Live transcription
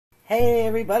Hey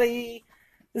everybody,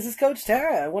 this is Coach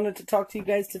Tara. I wanted to talk to you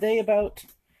guys today about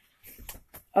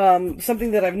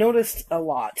something that I've noticed a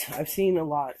lot. I've seen a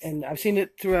lot, and I've seen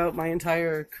it throughout my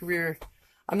entire career.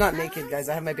 I'm not naked, guys.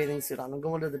 I have my bathing suit on. I'm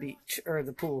going to the beach, or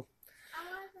the pool.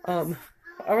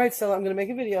 Alright, so I'm going to make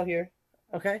a video here,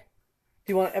 okay?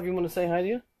 Do you want everyone to say hi to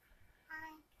you?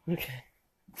 Okay.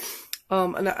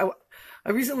 And I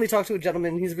recently talked to a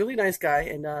gentleman. He's a really nice guy,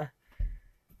 and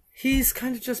he's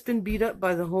kind of just been beat up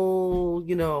by the whole,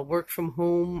 work from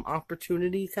home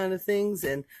opportunity kind of things,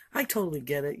 and I totally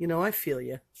get it. I feel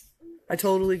you. I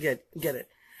totally get it.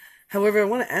 However, I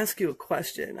want to ask you a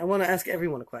question. I want to ask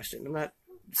everyone a question. I'm not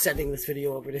sending this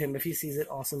video over to him. If he sees it,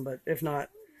 awesome, but if not,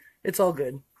 it's all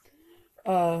good.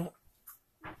 I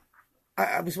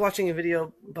was watching a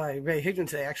video by Ray Higdon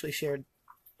today, actually shared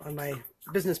on my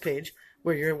business page,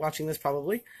 where you're watching this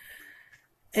probably.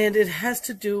 And it has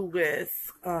to do with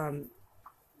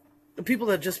the people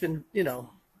that have just been,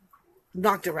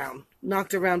 knocked around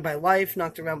by life,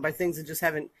 knocked around by things, and just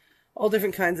haven't, all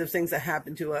different kinds of things that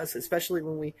happen to us, especially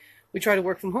when we try to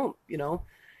work from home.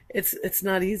 It's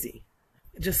not easy.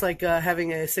 Just like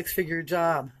having a six-figure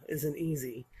job isn't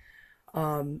easy.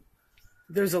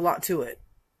 There's a lot to it,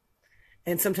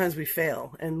 and sometimes we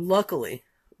fail. And luckily,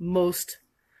 most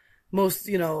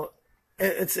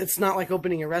it's not like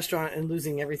opening a restaurant and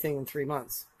losing everything in 3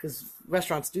 months, because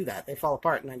restaurants do that. They fall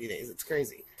apart in 90 days. It's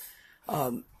crazy.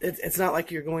 It's not like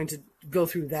you're going to go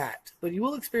through that, but you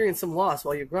will experience some loss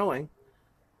while you're growing.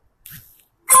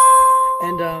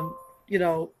 And,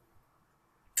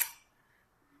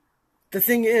 the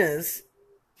thing is,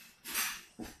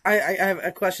 I have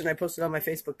a question I posted on my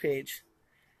Facebook page.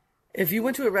 If you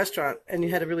went to a restaurant and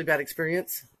you had a really bad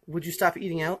experience, would you stop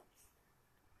eating out?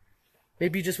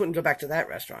 Maybe you just wouldn't go back to that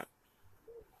restaurant.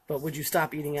 But would you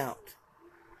stop eating out?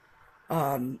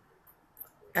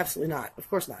 Absolutely not. Of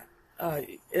course not.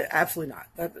 Absolutely not.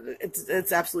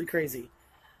 It's absolutely crazy.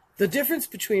 The difference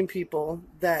between people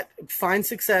that find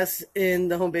success in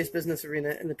the home-based business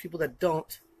arena and the people that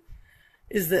don't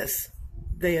is this.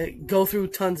 They go through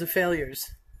tons of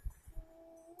failures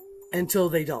until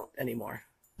they don't anymore.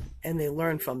 And they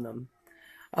learn from them.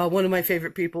 One of my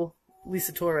favorite people,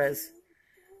 Lisa Torres,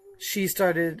 she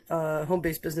started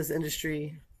home-based business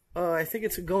industry, I think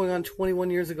it's going on 21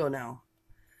 years ago now.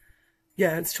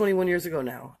 Yeah, it's 21 years ago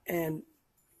now. And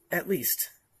at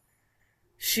least.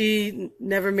 She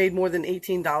never made more than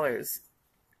 $18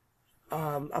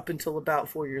 up until about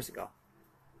 4 years ago.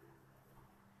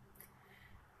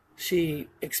 She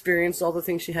experienced all the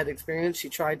things she had experienced. She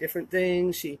tried different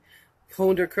things. She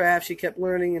honed her craft. She kept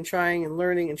learning and trying and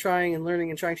learning and trying and learning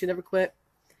and trying. She never quit.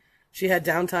 She had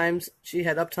down times, she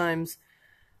had up times,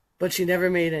 but she never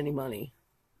made any money.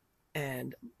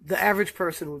 And the average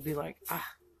person would be like,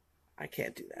 I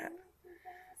can't do that.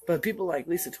 But people like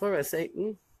Lisa Torres say,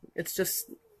 it's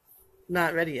just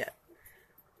not ready yet.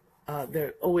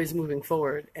 They're always moving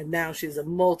forward. And now she's a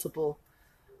multiple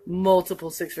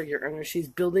six-figure earner. She's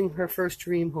building her first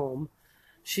dream home.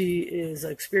 She is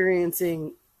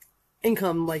experiencing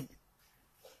income like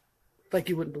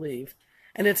you wouldn't believe.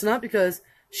 And it's not because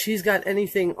she's got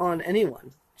anything on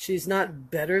anyone. She's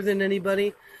not better than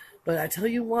anybody, but I tell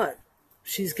you what,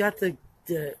 she's got the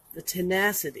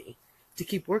tenacity to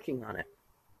keep working on it.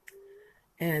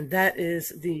 And that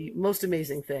is the most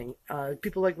amazing thing.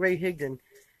 People like Ray Higdon,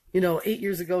 8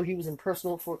 years ago he was in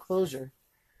personal foreclosure,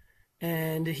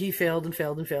 and he failed and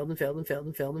failed and failed and failed and failed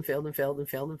and failed and failed and failed and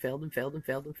failed and failed and failed and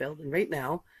failed and failed. And right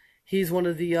now, he's one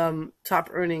of the top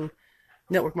earning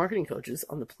network marketing coaches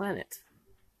on the planet.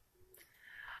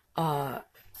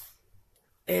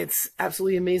 It's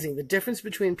absolutely amazing. The difference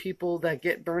between people that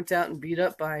get burnt out and beat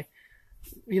up by,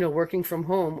 working from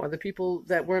home, are the people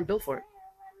that weren't built for it.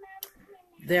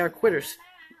 They are quitters.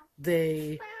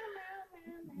 They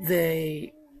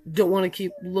don't want to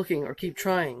keep looking or keep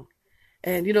trying.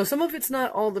 And, some of it's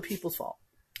not all the people's fault.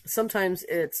 Sometimes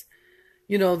it's,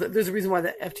 there's a reason why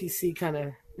the FTC kind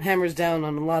of hammers down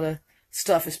on a lot of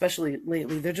stuff, especially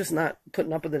lately. They're just not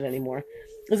putting up with it anymore.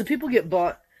 As the people get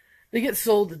bought, they get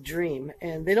sold the dream,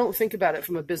 and they don't think about it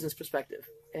from a business perspective.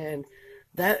 And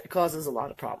that causes a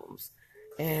lot of problems.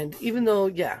 And even though,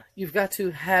 you've got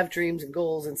to have dreams and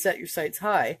goals and set your sights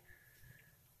high,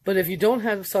 but if you don't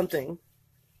have something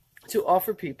to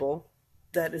offer people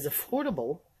that is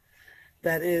affordable,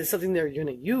 that is something they're going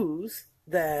to use,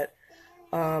 that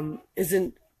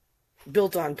isn't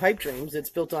built on pipe dreams, it's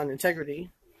built on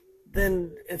integrity,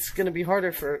 then it's going to be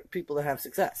harder for people to have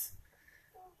success.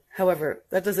 However,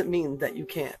 that doesn't mean that you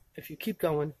can't. If you keep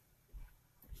going,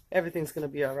 everything's going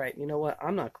to be all right. You know what?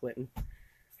 I'm not quitting.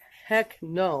 Heck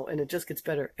no. And it just gets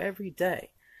better every day.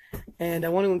 And I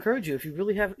want to encourage you, if you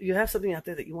really have something out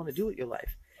there that you want to do with your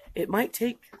life, it might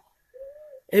take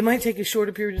as short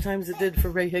a period of time as it did for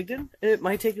Ray Higdon. It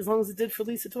might take as long as it did for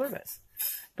Lisa Torres.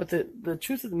 But the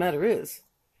truth of the matter is,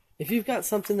 if you've got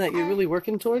something that you're really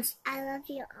working towards, I love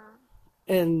you all.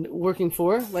 And working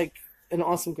for, like an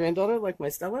awesome granddaughter like my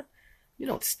Stella, you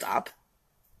don't stop.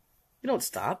 You don't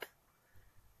stop.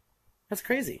 That's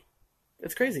crazy.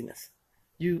 That's craziness.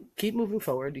 You keep moving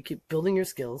forward, you keep building your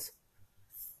skills,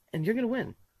 and you're going to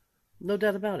win. No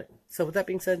doubt about it. So with that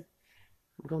being said,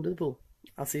 I'm going to the pool.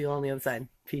 I'll see you all on the other side.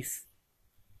 Peace.